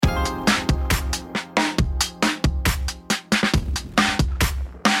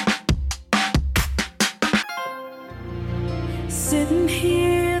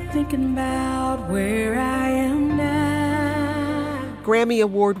where I am now. Grammy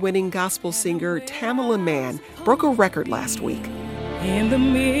Award-winning gospel singer Tamela Mann broke a record last week. In the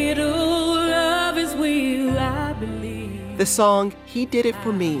middle of His will, I believe. The song, He Did It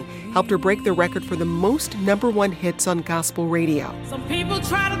For Me, helped her break the record for the most #1 hits on gospel radio. Some people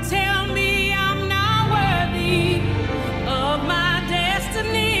try to tell me I'm not worthy of my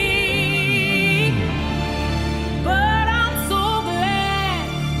destiny, but I'm so glad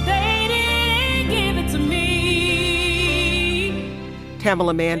they didn't give it to me.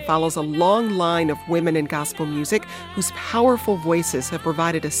 Tamela Mann follows a long line of women in gospel music whose powerful voices have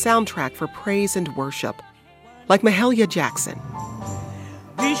provided a soundtrack for praise and worship, like Mahalia Jackson.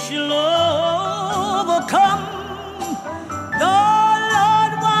 We shall overcome the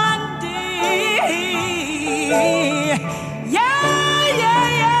Lord one day. Yeah.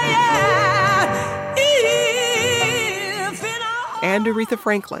 If in our And Aretha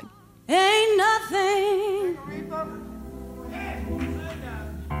Franklin.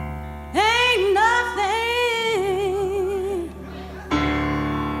 ain't nothing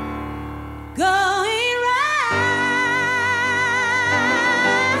going right.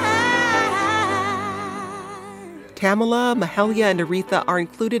 Tamela, Mahalia, and Aretha are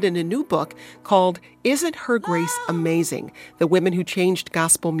included in a new book called Isn't Her Grace Amazing? The Women Who Changed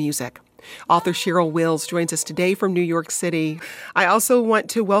Gospel Music. Author Cheryl Wills joins us today from New York City. I also want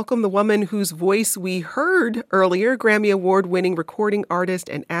to welcome the woman whose voice we heard earlier, Grammy Award-winning recording artist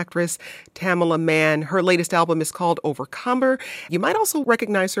and actress Tamela Mann. Her latest album is called Overcomer. You might also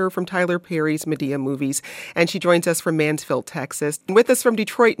recognize her from Tyler Perry's Medea movies. And she joins us from Mansfield, Texas. With us from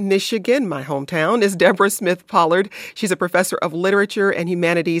Detroit, Michigan, my hometown, is Deborah Smith Pollard. She's a professor of literature and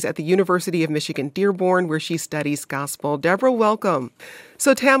humanities at the University of Michigan Dearborn, where she studies gospel. Deborah, welcome.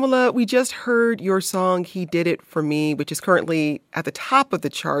 So, Tamela, we just heard your song, He Did It For Me, which is currently at the top of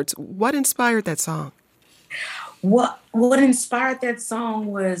the charts. What inspired that song? What inspired that song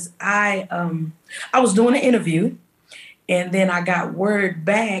was I was doing an interview, and then I got word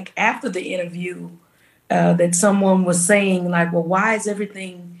back after the interview that someone was saying, like, well, why is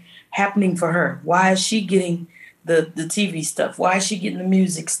everything happening for her? Why is she getting the TV stuff? Why is she getting the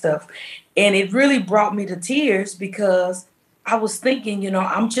music stuff? And it really brought me to tears because I was thinking,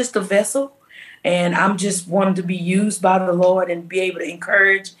 I'm just a vessel and I'm just wanting to be used by the Lord and be able to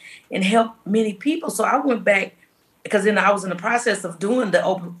encourage and help many people. So I went back because then I was in the process of doing the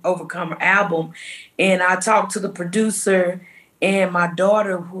Overcomer album, and I talked to the producer and my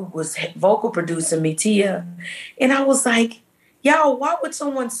daughter who was vocal producing me, Tia. And I was like, y'all, why would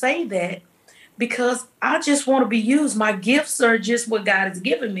someone say that? Because I just want to be used. My gifts are just what God has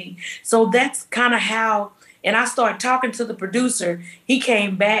given me. So that's kind of how. And I started talking to the producer. He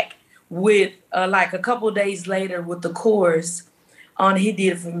came back with like a couple of days later with the chorus on He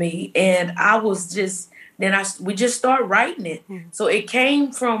Did It For Me. And I was just, we just started writing it. Mm-hmm. So it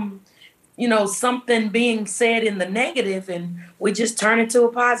came from, something being said in the negative, and we just turned it to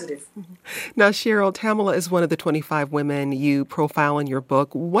a positive. Mm-hmm. Now, Cheryl, Tamela is one of the 25 women you profile in your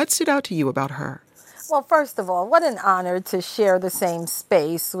book. What stood out to you about her? Well, first of all, what an honor to share the same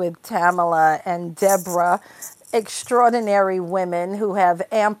space with Tamela and Deborah, extraordinary women who have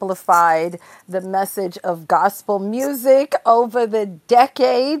amplified the message of gospel music over the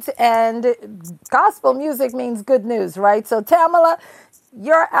decades. And gospel music means good news, right? So, Tamela,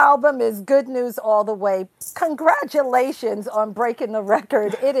 your album is good news all the way. Congratulations on breaking the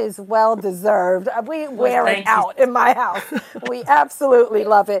record. It is well deserved. We wear it out in my house. We absolutely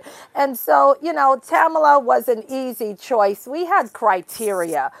love it. And so, Tamela was an easy choice. We had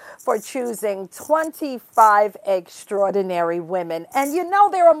criteria for choosing 25 extraordinary women. And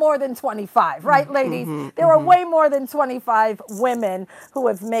there are more than 25, right, ladies? Mm-hmm, there are way more than 25 women who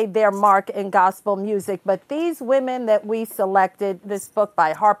have made their mark in gospel music. But these women that we selected, this book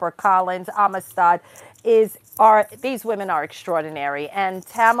by HarperCollins, Amistad, these women are extraordinary, and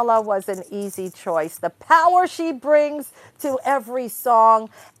Tamela was an easy choice. The power she brings to every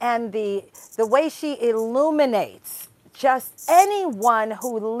song and the way she illuminates just anyone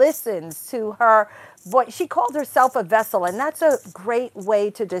who listens to her voice. She called herself a vessel, and that's a great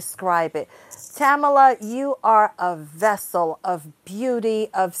way to describe it. Tamela, you are a vessel of beauty,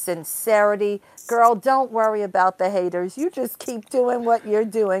 of sincerity. Girl, don't worry about the haters. You just keep doing what you're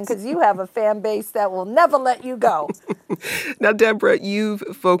doing because you have a fan base that will never let you go. Now, Deborah, you've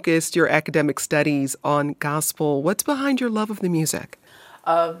focused your academic studies on gospel. What's behind your love of the music?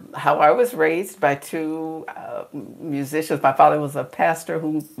 How I was raised by two musicians. My father was a pastor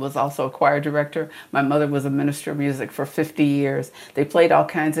who was also a choir director. My mother was a minister of music for 50 years. They played all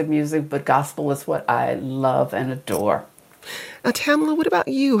kinds of music, but gospel is what I love and adore. Tamala, what about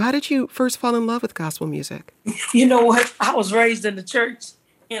you? How did you first fall in love with gospel music? You know what? I was raised in the church,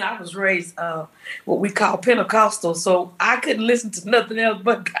 and I was raised what we call Pentecostal, so I couldn't listen to nothing else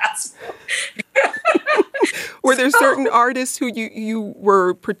but gospel. Were there certain artists who you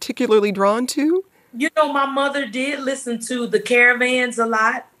were particularly drawn to? You know, my mother did listen to the Caravans a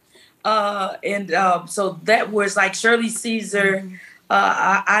lot. So that was like Shirley Caesar,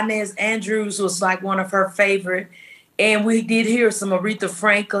 Inez Andrews was like one of her favorite. And we did hear some Aretha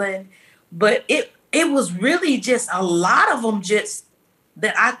Franklin, but it was really just a lot of them just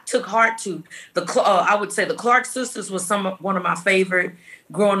that I took heart to. I would say the Clark Sisters was one of my favorite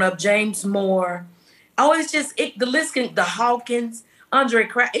growing up. James Moore. Oh, it's just the list the Hawkins, Andre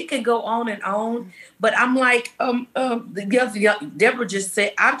Craig, it can go on and on. But I'm like, Deborah just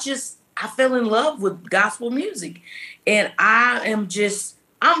said, I fell in love with gospel music. And I'm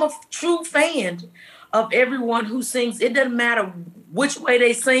a true fan of everyone who sings. It doesn't matter which way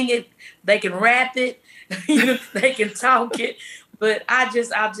they sing it. They can rap it, they can talk it. But I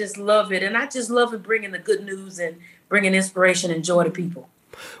just love it. And I just love it bringing the good news and bringing inspiration and joy to people.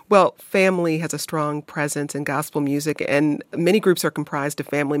 Well, family has a strong presence in gospel music, and many groups are comprised of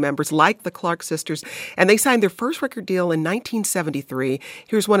family members like the Clark Sisters, and they signed their first record deal in 1973.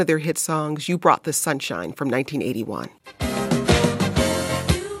 Here's one of their hit songs, You Brought the Sunshine, from 1981.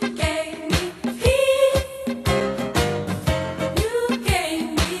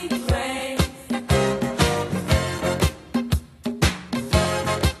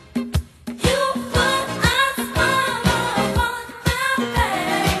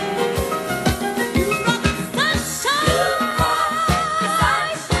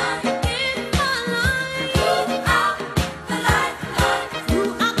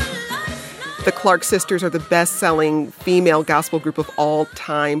 The Clark Sisters are the best-selling female gospel group of all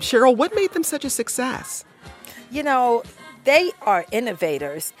time. Cheryl, what made them such a success? You know, they are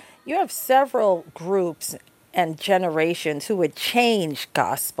innovators. You have several groups and generations who would change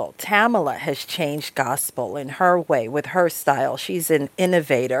gospel. Tamala has changed gospel in her way, with her style. She's an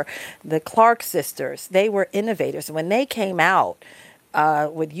innovator. The Clark Sisters, they were innovators. When they came out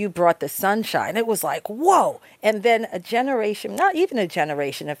with You Brought the Sunshine, it was like, whoa. And then a generation, not even a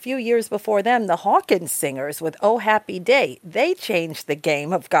generation, a few years before them, the Hawkins singers with Oh Happy Day, they changed the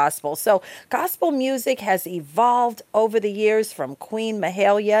game of gospel. So gospel music has evolved over the years from Queen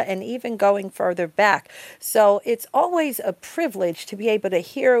Mahalia and even going further back. So it's always a privilege to be able to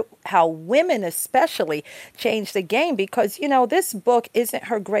hear how women especially change the game, because, you know, this book, Isn't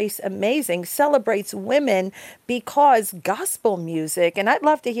Her Grace Amazing, celebrates women because gospel music, and I'd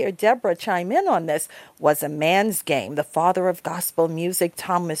love to hear Deborah chime in on this, was a man's game. The father of gospel music,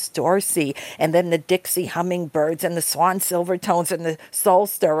 Thomas Dorsey, and then the Dixie Hummingbirds and the Swan Silvertones and the Soul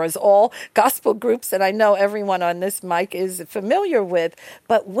Stirrers, all gospel groups that I know everyone on this mic is familiar with.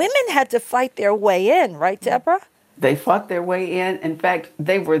 But women had to fight their way in, right, Deborah? They fought their way in. In fact,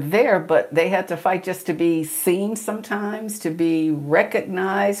 they were there, but they had to fight just to be seen sometimes, to be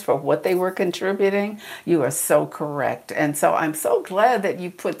recognized for what they were contributing. You are so correct. And so I'm so glad that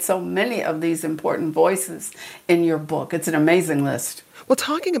you put so many of these important voices in your book. It's an amazing list. Well,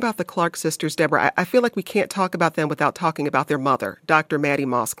 talking about the Clark Sisters, Deborah, I feel like we can't talk about them without talking about their mother, Dr. Mattie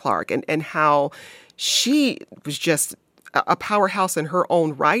Moss Clark, and how she was just a powerhouse in her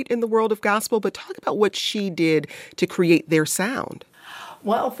own right in the world of gospel, but talk about what she did to create their sound.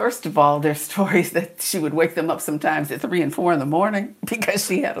 Well, first of all, there's stories that she would wake them up sometimes at 3 and 4 in the morning because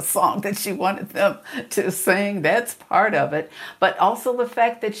she had a song that she wanted them to sing. That's part of it. But also the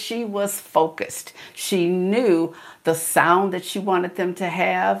fact that she was focused. She knew the sound that she wanted them to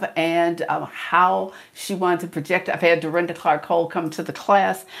have and how she wanted to project. I've had Dorinda Clark Cole come to the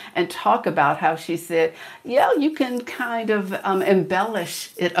class and talk about how she said, yeah, you can kind of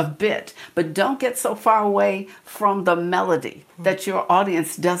embellish it a bit, but don't get so far away from the melody that your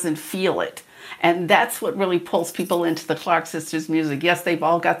audience doesn't feel it. And that's what really pulls people into the Clark Sisters music. Yes, they've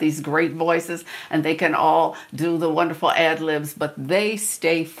all got these great voices and they can all do the wonderful ad-libs, but they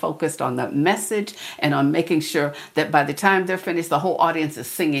stay focused on the message and on making sure that by the time they're finished, the whole audience is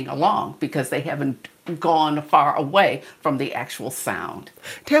singing along because they haven't gone far away from the actual sound.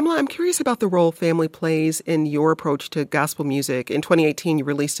 Tamala, I'm curious about the role family plays in your approach to gospel music. In 2018, you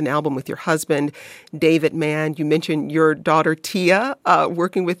released an album with your husband, David Mann. You mentioned your daughter, Tia,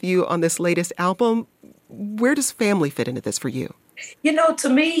 working with you on this latest album. Where does family fit into this for you? You know, to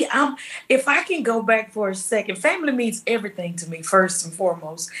me, if I can go back for a second, family means everything to me, first and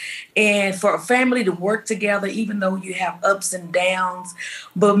foremost. And for a family to work together, even though you have ups and downs.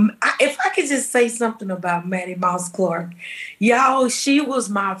 But if I could just say something about Mattie Moss Clark, y'all, she was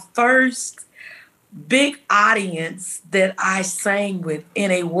my first big audience that I sang with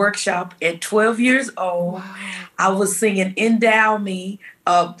in a workshop at 12 years old. Wow. I was singing Endow Me.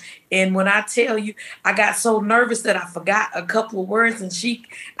 And when I tell you, I got so nervous that I forgot a couple of words, and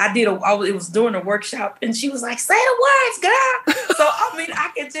it was during a workshop, and she was like, say the words, girl. So, I mean,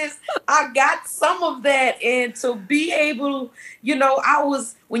 I got some of that, and to be able,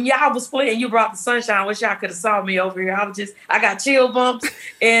 when y'all was playing, You Brought the Sunshine, I wish y'all could have saw me over here. I got chill bumps,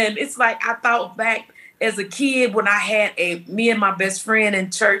 and it's like, I thought back as a kid when I had me and my best friend in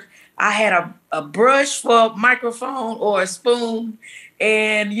church, I had a brush for a microphone or a spoon,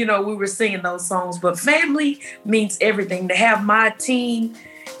 and, we were singing those songs. But family means everything. To have my team,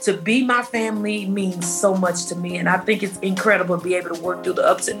 to be my family means so much to me. And I think it's incredible to be able to work through the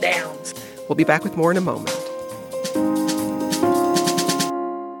ups and downs. We'll be back with more in a moment.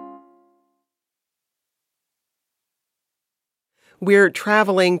 We're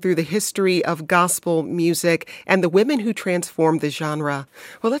traveling through the history of gospel music and the women who transformed the genre.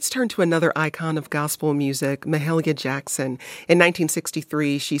 Well, let's turn to another icon of gospel music, Mahalia Jackson. In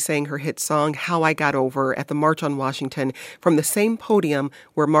 1963, she sang her hit song, How I Got Over, at the March on Washington from the same podium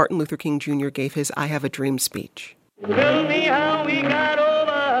where Martin Luther King Jr. gave his I Have a Dream speech. Tell me how we got over.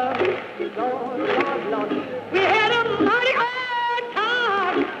 Lord, Lord. We had a mighty hard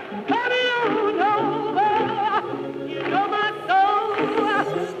time coming on over. You know my soul.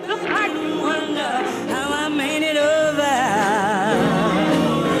 Look, I wonder how I made it over.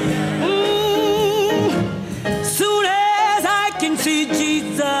 Soon as I can see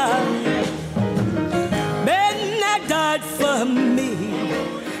Jesus, man that died for me.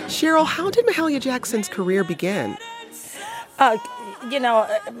 Cheryl, how did Mahalia Jackson's career begin?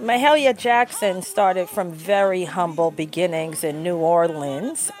 Mahalia Jackson started from very humble beginnings in New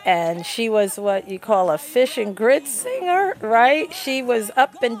Orleans, and she was what you call a fish and grits singer, right? She was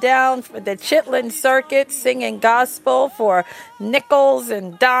up and down for the Chitlin circuit singing gospel for nickels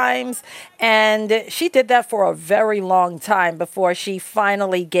and dimes, and she did that for a very long time before she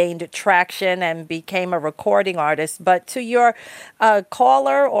finally gained traction and became a recording artist. But to your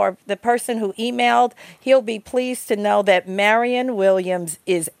caller or the person who emailed, he'll be pleased to know that Marion Williams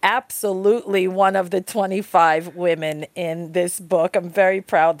is absolutely one of the 25 women in this book. I'm very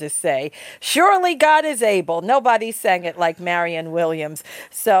proud to say. Surely God is able. Nobody sang it like Marion Williams.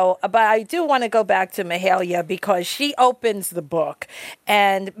 So, but I do want to go back to Mahalia because she opens the book.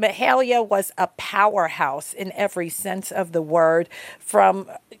 And Mahalia was a powerhouse in every sense of the word. From,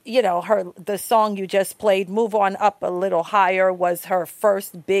 the song you just played, Move On Up a Little Higher, was her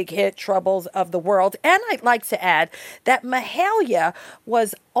first big hit, Troubles of the World. And I'd like to add that Mahalia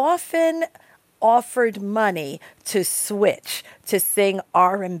was often offered money to switch to sing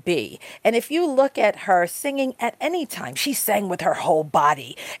R&B. And if you look at her singing at any time, she sang with her whole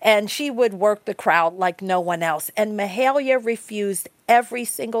body and she would work the crowd like no one else. And Mahalia refused every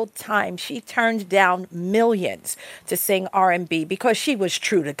single time. She turned down millions to sing R&B because she was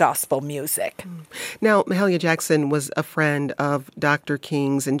true to gospel music. Now, Mahalia Jackson was a friend of Dr.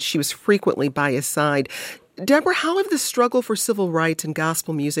 King's and she was frequently by his side. Deborah, how have the struggle for civil rights and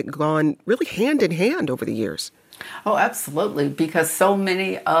gospel music gone really hand in hand over the years? Oh, absolutely, because so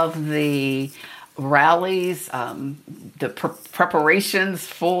many of the rallies, the preparations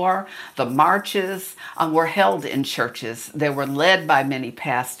for the marches were held in churches. They were led by many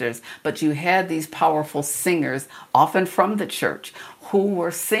pastors, but you had these powerful singers, often from the church, who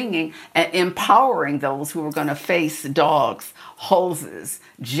were singing and empowering those who were going to face dogs, hoses,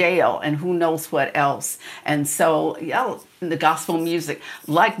 jail, and who knows what else. And so, the gospel music,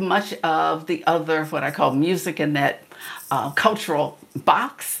 like much of the other, what I call music in that cultural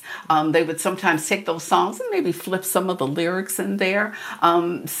box, they would sometimes take those songs and maybe flip some of the lyrics in there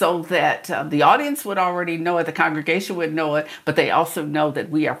so that the audience would already know it, the congregation would know it, but they also know that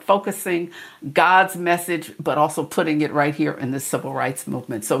we are focusing God's message, but also putting it right here in the civil rights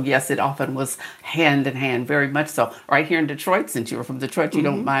movement. So yes, it often was hand in hand, very much so. Right here in Detroit, since you were from Detroit, you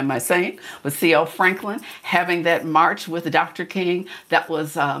don't mind my saying, with C.L. Franklin having that march with Dr. King, that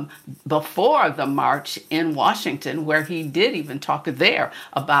was before the march in Washington, where he did even talk there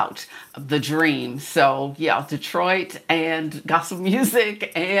about the dream. So Detroit and gospel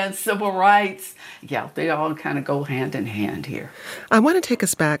music and civil rights, they all kind of go hand in hand here. I want to take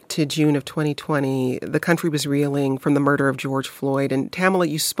us back to June of 2020. The country was reeling from the murder of George Floyd. And Tamala,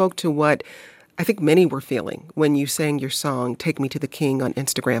 you spoke to what I think many were feeling when you sang your song, Take Me to the King, on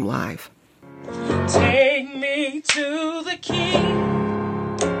Instagram Live. Take me to the King.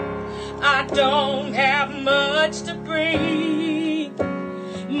 I don't have much to bring.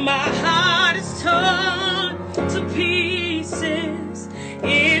 My heart is torn to pieces.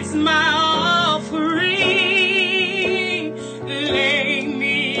 It's my offering.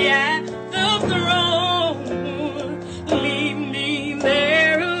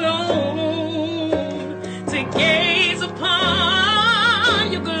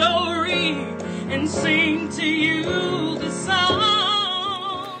 sing to you the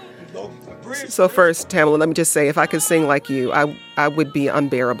song. So first, Tamala, let me just say, if I could sing like you, I would be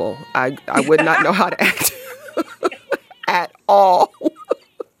unbearable. I would not know how to act at all.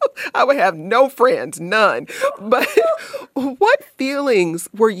 I would have no friends, none. But what feelings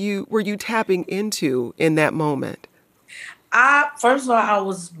were you tapping into in that moment? First of all, I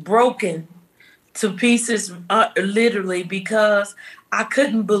was broken to pieces, literally, because I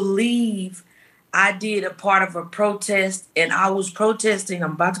couldn't believe I did a part of a protest, and I was protesting,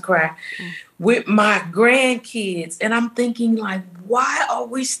 I'm about to cry, with my grandkids. And I'm thinking, like, why are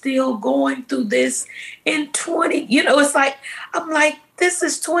we still going through this in 20? It's like, I'm like, this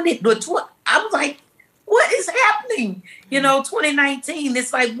is 20. I'm like, what is happening? 2019,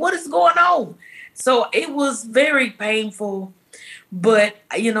 it's like, what is going on? So it was very painful. But,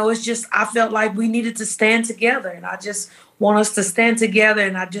 it's just, I felt like we needed to stand together. And I just want us to stand together.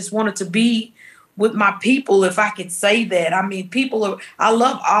 And I just wanted to be with my people, if I could say that. I mean, I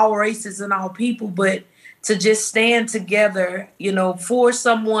love all races and all people, but to just stand together, for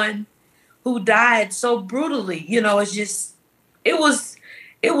someone who died so brutally, it's just, it was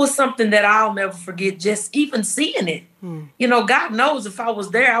something that I'll never forget, just even seeing it. God knows if I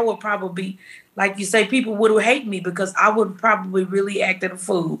was there, I would probably, like you say, people would hate me because I would probably really acted a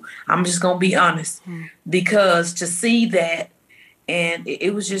fool. I'm just going to be honest. Because to see that, and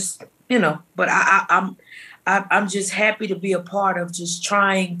it was just, but I'm just happy to be a part of just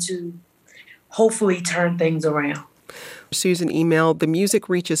trying to hopefully turn things around. Susan emailed, the music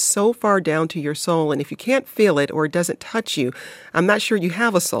reaches so far down to your soul, and if you can't feel it or it doesn't touch you, I'm not sure you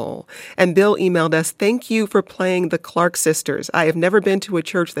have a soul. And Bill emailed us, thank you for playing the Clark Sisters. I have never been to a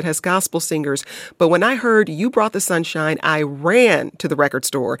church that has gospel singers, but when I heard You Brought the Sunshine, I ran to the record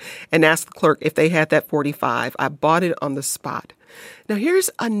store and asked the clerk if they had that 45. I bought it on the spot. Now here's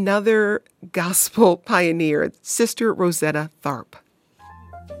another gospel pioneer, Sister Rosetta Tharpe.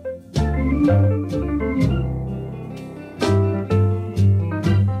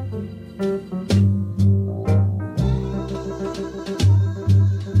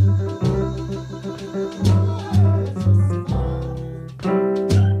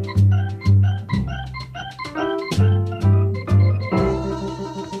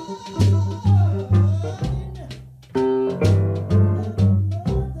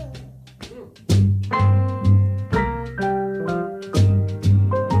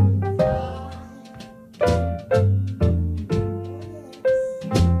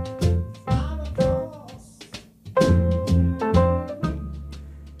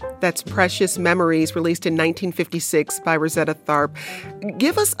 That's Precious Memories, released in 1956 by Rosetta Tharpe.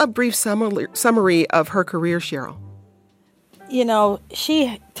 Give us a brief summary of her career, Cheryl.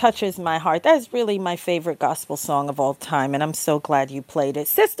 She touches my heart. That's really my favorite gospel song of all time, and I'm so glad you played it.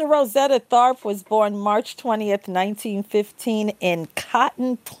 Sister Rosetta Tharpe was born March 20th, 1915 in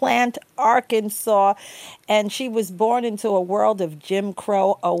Cotton Plant, Arkansas, and she was born into a world of Jim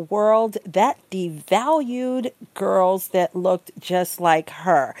Crow, a world that devalued girls that looked just like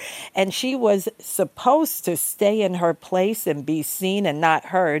her. And she was supposed to stay in her place and be seen and not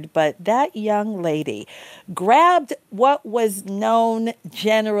heard, but that young lady grabbed what was known,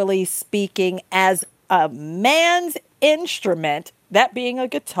 generally speaking, as a man's instrument, that being a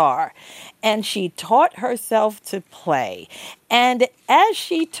guitar, and she taught herself to play. And as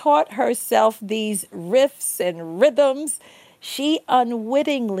she taught herself these riffs and rhythms, she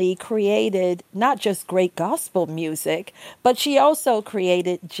unwittingly created not just great gospel music, but she also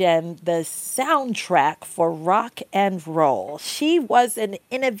created, Jen, the soundtrack for rock and roll. She was an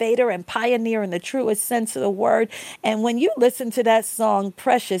innovator and pioneer in the truest sense of the word. And when you listen to that song,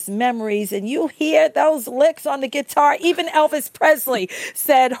 Precious Memories, and you hear those licks on the guitar, even Elvis Presley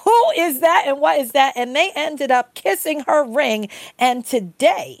said, "Who is that and what is that?" And they ended up kissing her ring. And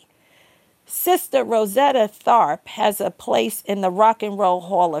today, Sister Rosetta Tharpe has a place in the Rock and Roll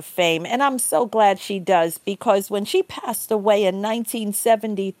Hall of Fame, and I'm so glad she does, because when she passed away in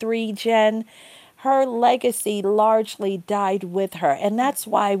 1973, Jen, her legacy largely died with her, and that's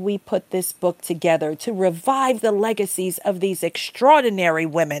why we put this book together, to revive the legacies of these extraordinary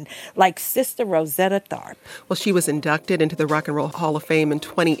women like Sister Rosetta Tharpe. Well, she was inducted into the Rock and Roll Hall of Fame in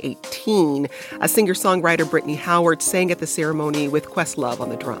 2018. A singer-songwriter, Brittany Howard, sang at the ceremony with Questlove on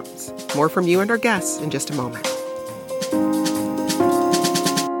the drums. More from you and our guests in just a moment.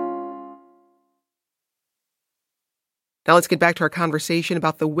 Now let's get back to our conversation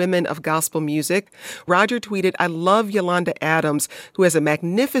about the women of gospel music. Roger tweeted, "I love Yolanda Adams, who has a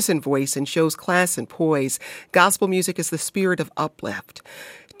magnificent voice and shows class and poise. Gospel music is the spirit of uplift."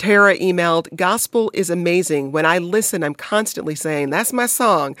 Tara emailed, "Gospel is amazing. When I listen, I'm constantly saying, that's my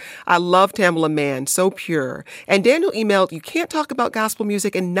song. I love Tamala Mann, so pure." And Daniel emailed, "You can't talk about gospel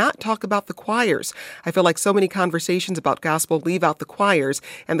music and not talk about the choirs. I feel like so many conversations about gospel leave out the choirs,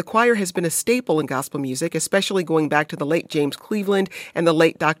 and the choir has been a staple in gospel music, especially going back to the late James Cleveland and the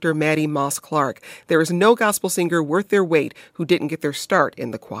late Dr. Mattie Moss Clark. There is no gospel singer worth their weight who didn't get their start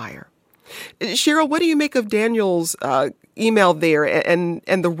in the choir." Cheryl, what do you make of Daniel's email there and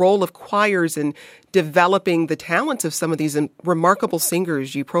the role of choirs in developing the talents of some of these remarkable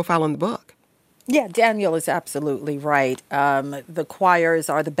singers you profile in the book? Yeah, Daniel is absolutely right. The choirs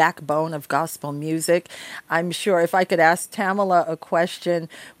are the backbone of gospel music. I'm sure if I could ask Tamala a question,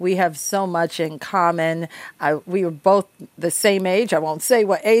 we have so much in common. We were both the same age. I won't say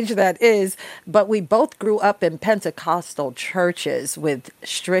what age that is, but we both grew up in Pentecostal churches with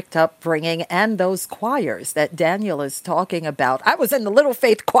strict upbringing and those choirs that Daniel is talking about. I was in the Little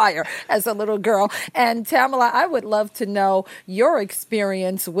Faith choir as a little girl. And Tamala, I would love to know your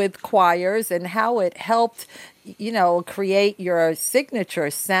experience with choirs and how it helped, create your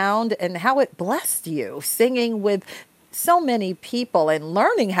signature sound and how it blessed you singing with so many people and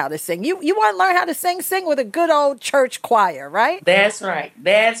learning how to sing. You want to learn how to sing with a good old church choir, right? That's right.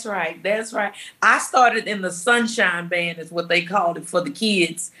 I started in the Sunshine Band, is what they called it for the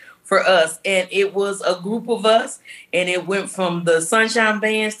kids, for us. And it was a group of us, and it went from the Sunshine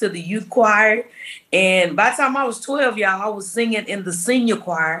Bands to the youth choir. And by the time I was 12, y'all, I was singing in the senior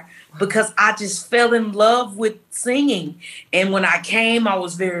choir because I just fell in love with singing. And when I came, I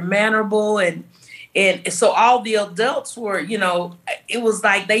was very mannerable. And so all the adults were, it was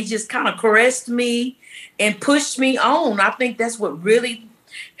like they just kind of caressed me and pushed me on. I think that's what really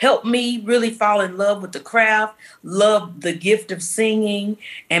helped me really fall in love with the craft, love the gift of singing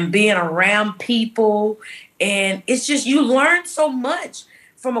and being around people. And it's just, you learn so much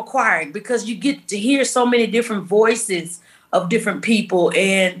from a choir because you get to hear so many different voices of different people.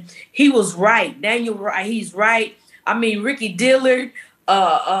 And he was right. Daniel, right? He's right. I mean, Ricky Dillard,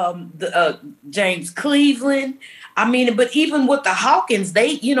 James Cleveland. I mean, but even with the Hawkins,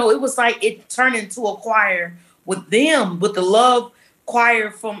 they, it was like it turned into a choir with them, with the Love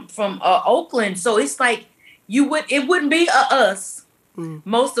Choir from Oakland. So it's like it wouldn't be us.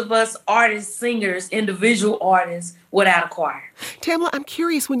 Most of us artists, singers, individual artists without a choir. Tamala, I'm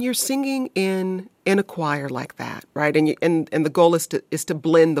curious, when you're singing in a choir like that, right? And the goal is to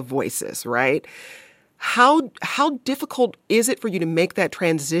blend the voices, right? How difficult is it for you to make that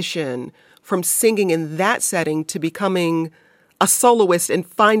transition from singing in that setting to becoming a soloist and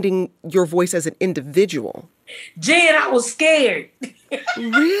finding your voice as an individual? Jen, I was scared.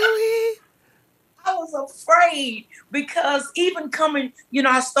 Really? I was afraid because even coming,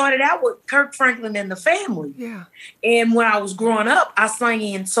 I started out with Kirk Franklin and the Family. Yeah. And when I was growing up, I sang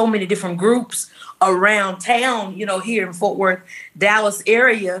in so many different groups around town, here in Fort Worth, Dallas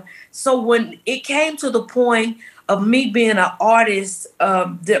area. So when it came to the point of me being an artist,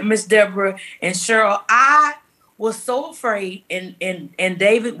 Miss Deborah and Cheryl, I was so afraid. And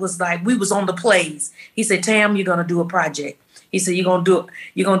David was like, we was on the plays. He said, "Tam, you're going to do a project." He said, you're going to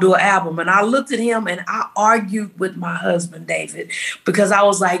do an album. And I looked at him and I argued with my husband, David, because I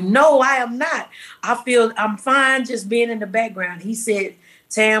was like, no, I am not. I feel I'm fine just being in the background. He said,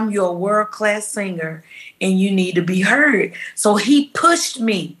 "Tam, you're a world-class singer and you need to be heard." So he pushed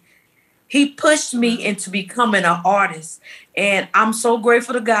me. He pushed me into becoming an artist. And I'm so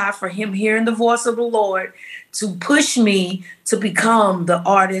grateful to God for him hearing the voice of the Lord to push me to become the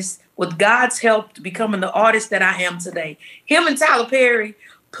artist, with God's help, to becoming the artist that I am today. Him and Tyler Perry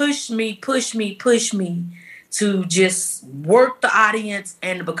pushed me to just work the audience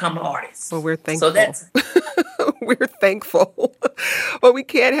and to become an artist. Well, we're thankful. So that's we're thankful. Well, we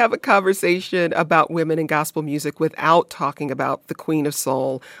can't have a conversation about women in gospel music without talking about the Queen of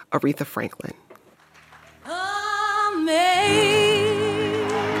Soul, Aretha Franklin.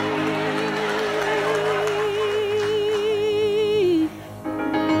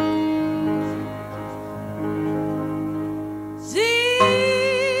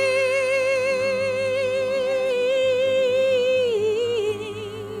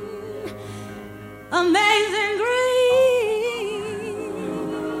 Amazing grace,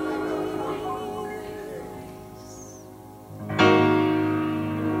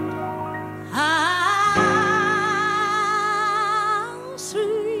 I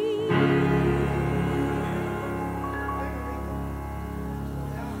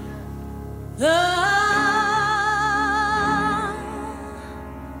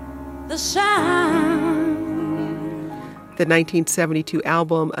The 1972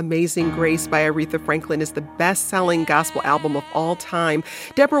 album Amazing Grace by Aretha Franklin is the best-selling gospel album of all time.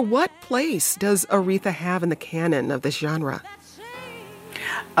 Deborah, what place does Aretha have in the canon of this genre?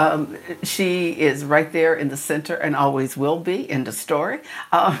 She is right there in the center and always will be in the story.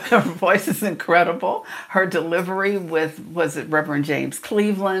 Her voice is incredible. Her delivery with, was it Reverend James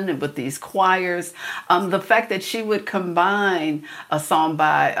Cleveland, and with these choirs. The fact that she would combine a song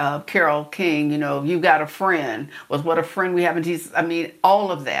by Carole King, You Got a Friend, with What a Friend We Have in Jesus. I mean,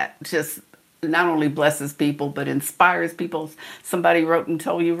 all of that just not only blesses people, but inspires people. Somebody wrote and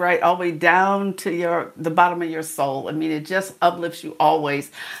told you, right, all the way down to the bottom of your soul. I mean, it just uplifts you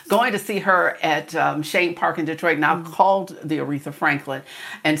always. Going to see her at Shane Park in Detroit, now called the Aretha Franklin,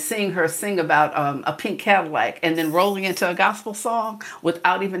 and seeing her sing about a pink Cadillac and then rolling into a gospel song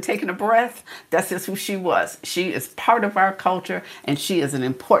without even taking a breath, that's just who she was. She is part of our culture, and she is an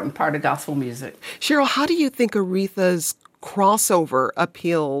important part of gospel music. Cheryl, how do you think Aretha's crossover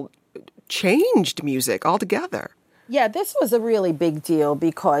appeal changed music altogether? Yeah, this was a really big deal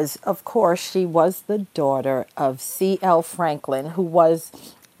because, of course, she was the daughter of C.L. Franklin, who was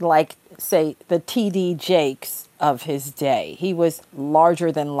like, say, the T.D. Jakes of his day. He was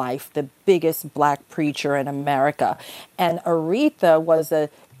larger than life, the biggest black preacher in America. And Aretha was a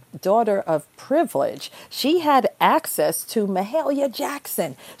daughter of privilege. She had access to Mahalia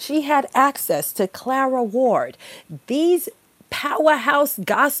Jackson. She had access to Clara Ward. These powerhouse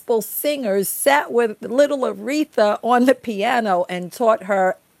gospel singers sat with little Aretha on the piano and taught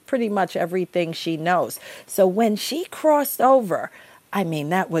her pretty much everything she knows. So when she crossed over, I mean,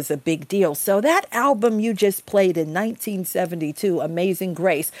 that was a big deal. So that album you just played in 1972, Amazing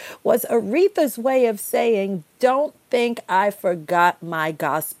Grace, was Aretha's way of saying, don't think I forgot my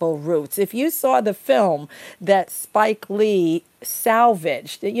gospel roots. If you saw the film that Spike Lee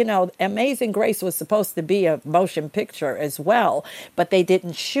salvaged, Amazing Grace was supposed to be a motion picture as well, but they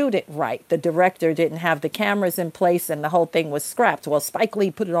didn't shoot it right. The director didn't have the cameras in place and the whole thing was scrapped. Well, Spike Lee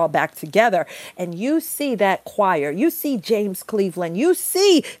put it all back together, and you see that choir, you see James Cleveland, you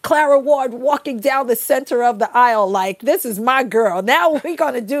see Clara Ward walking down the center of the aisle like, this is my girl. Now we're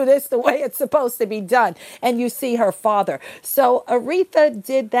going to do this the way it's supposed to be done. And you see her father. So Aretha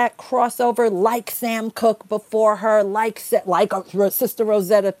did that crossover like Sam Cooke before her, like Sister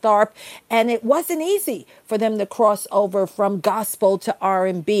Rosetta Tharpe, and it wasn't easy for them to cross over from gospel to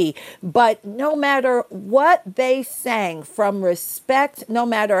R&B. But no matter what they sang, from respect, no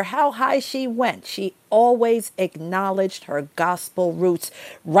matter how high she went, she always acknowledged her gospel roots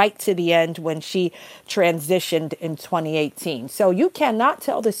right to the end when she transitioned in 2018. So you cannot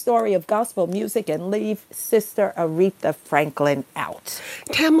tell the story of gospel music and leave Sister Aretha Franklin out.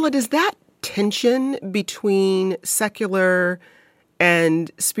 Tamala, does that tension between secular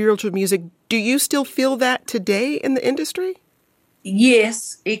and spiritual music, do you still feel that today in the industry?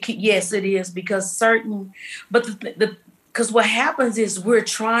 Yes, it is, because because what happens is we're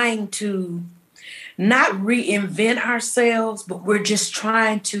trying to not reinvent ourselves, but we're just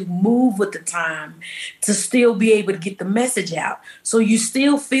trying to move with the time to still be able to get the message out. So you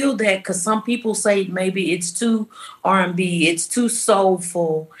still feel that, because some people say maybe it's too R&B, it's too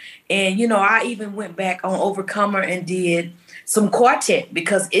soulful. And, I even went back on Overcomer and did some quartet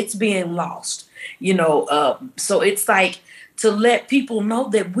because it's being lost, so it's like to let people know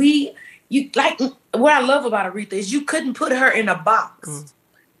that what I love about Aretha is you couldn't put her in a box.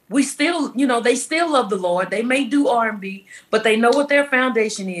 We still, they still love the Lord. They may do R&B, but they know what their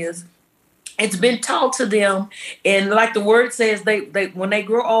foundation is. It's been taught to them. And like the word says, they when they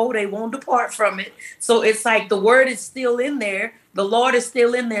grow old, they won't depart from it. So it's like the word is still in there. The Lord is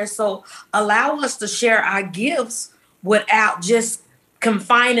still in there. So allow us to share our gifts without just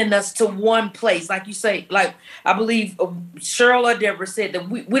confining us to one place. Like you say, like I believe Cheryl or Deborah said that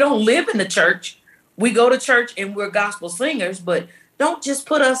we don't live in the church. We go to church and we're gospel singers, but don't just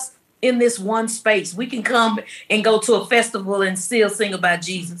put us in this one space. We can come and go to a festival and still sing about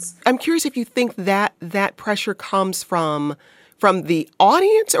Jesus. I'm curious if you think that pressure comes from the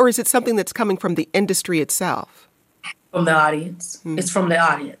audience, or is it something that's coming from the industry itself? From the audience. It's from the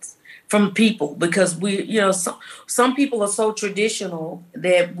audience, from people, because some people are so traditional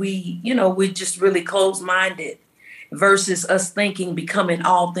that we're just really closed-minded versus us thinking becoming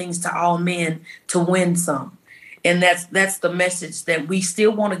all things to all men to win some. And that's the message, that we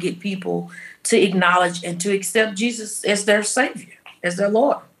still want to get people to acknowledge and to accept Jesus as their Savior, as their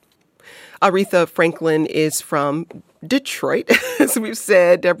Lord. Aretha Franklin is from Detroit, as we've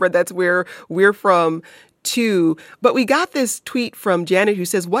said. Deborah, that's where we're from too. But we got this tweet from Janet who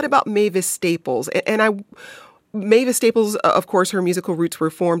says, what about Mavis Staples? And Mavis Staples, of course, her musical roots were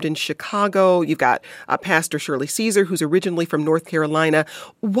formed in Chicago. You've got Pastor Shirley Caesar, who's originally from North Carolina.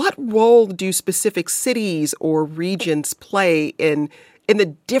 What role do specific cities or regions play in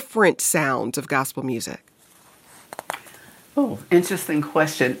the different sounds of gospel music? Oh, interesting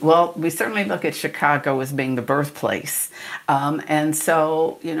question. Well, we certainly look at Chicago as being the birthplace. And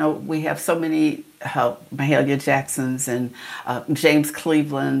so, we have so many Mahalia Jacksons and James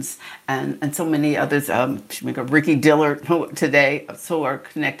Cleveland's and so many others, Ricky Dillard today, who are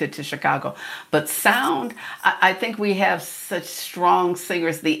connected to Chicago. But sound, I think we have such strong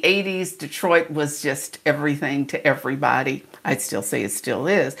singers. The 80s, Detroit was just everything to everybody. I'd still say it still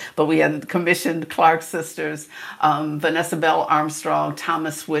is. But we had the commissioned Clark sisters, Vanessa Bell Armstrong,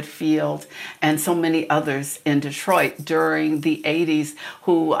 Thomas Whitfield, and so many others in Detroit during the 80s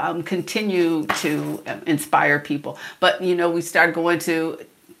who continue to inspire people. But, we started going to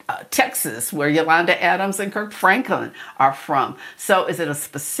Texas, where Yolanda Adams and Kirk Franklin are from. So is it a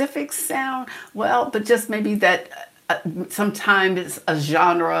specific sound? Well, but just maybe that sometimes it's a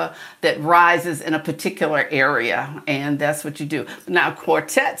genre that rises in a particular area, and that's what you do. Now,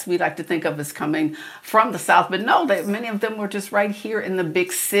 quartets, we like to think of as coming from the South, but no, many of them were just right here in the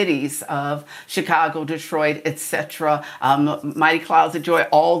big cities of Chicago, Detroit, etc. Mighty Clouds of Joy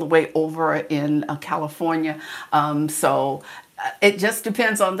all the way over in California. So it just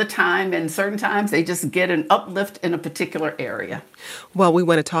depends on the time, and certain times they just get an uplift in a particular area. Well, we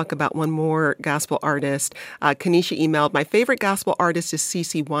want to talk about one more gospel artist. Kanisha emailed, my favorite gospel artist is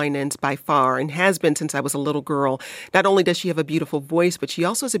CeCe Winans by far, and has been since I was a little girl. Not only does she have a beautiful voice, but she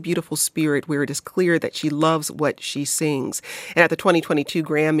also has a beautiful spirit where it is clear that she loves what she sings. And at the 2022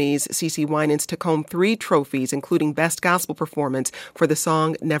 Grammys, CeCe Winans took home 3 trophies, including Best Gospel Performance for the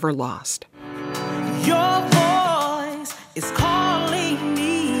song Never Lost. Your voice is calling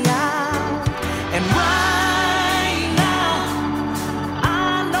me out, and right now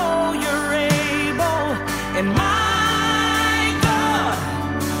I know you're able, and my God,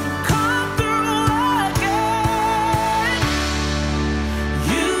 come through again.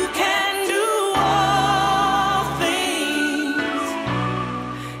 You can do all things.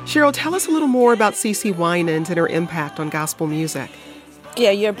 Cheryl, tell us a little more about CeCe Winans and her impact on gospel music.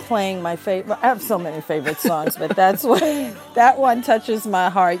 Yeah, you're playing my favorite. I have so many favorite songs, but that's what that one touches my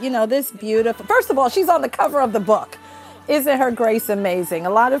heart. This beautiful. First of all, she's on the cover of the book. Isn't her grace amazing? A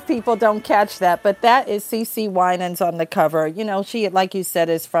lot of people don't catch that, but that is CeCe Winans on the cover. She, like you said,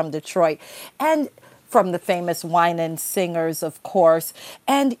 is from Detroit, and from the famous Winans singers, of course.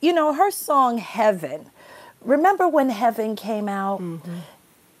 And her song "Heaven." Remember when "Heaven" came out? Mm-hmm.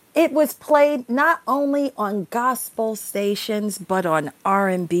 It was played not only on gospel stations, but on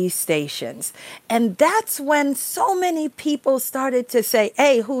R&B stations. And that's when so many people started to say,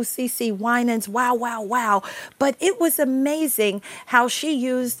 hey, who's CeCe Winans? Wow, wow, wow. But it was amazing how she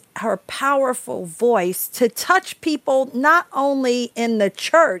used her powerful voice to touch people not only in the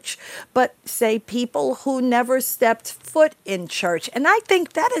church, but say people who never stepped foot in church. And I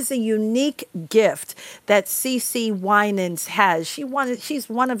think that is a unique gift that CeCe Winans has. She's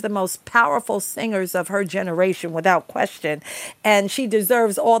one of the most powerful singers of her generation, without question. And she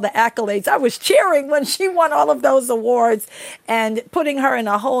deserves all the accolades. I was cheering when she won all of those awards and putting her in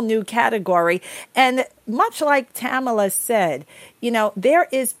a whole new category. And much like Tamala said, there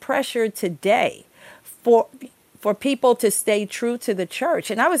is pressure today for people to stay true to the church.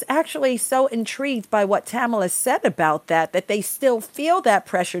 And I was actually so intrigued by what Tamala said about that they still feel that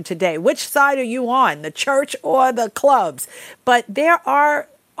pressure today. Which side are you on, the church or the clubs? But there are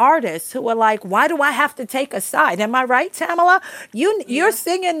artists who are like, why do I have to take a side? Am I right, Tamala? You're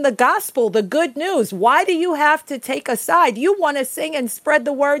singing the gospel, the good news. Why do you have to take a side? You want to sing and spread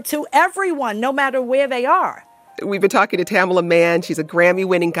the word to everyone, no matter where they are. We've been talking to Tamala Mann. She's a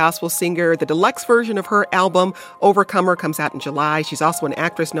Grammy-winning gospel singer. The deluxe version of her album, Overcomer, comes out in July. She's also an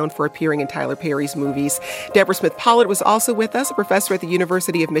actress known for appearing in Tyler Perry's movies. Deborah Smith Pollard was also with us, a professor at the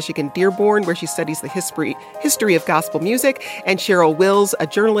University of Michigan Dearborn, where she studies the history of gospel music. And Cheryl Wills, a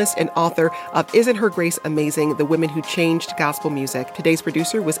journalist and author of Isn't Her Grace Amazing? The Women Who Changed Gospel Music. Today's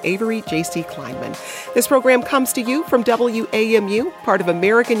producer was Avery J.C. Kleinman. This program comes to you from WAMU, part of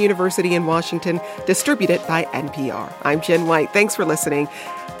American University in Washington, distributed by NPR. I'm Jen White. Thanks for listening.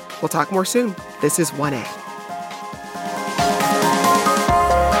 We'll talk more soon. This is 1A.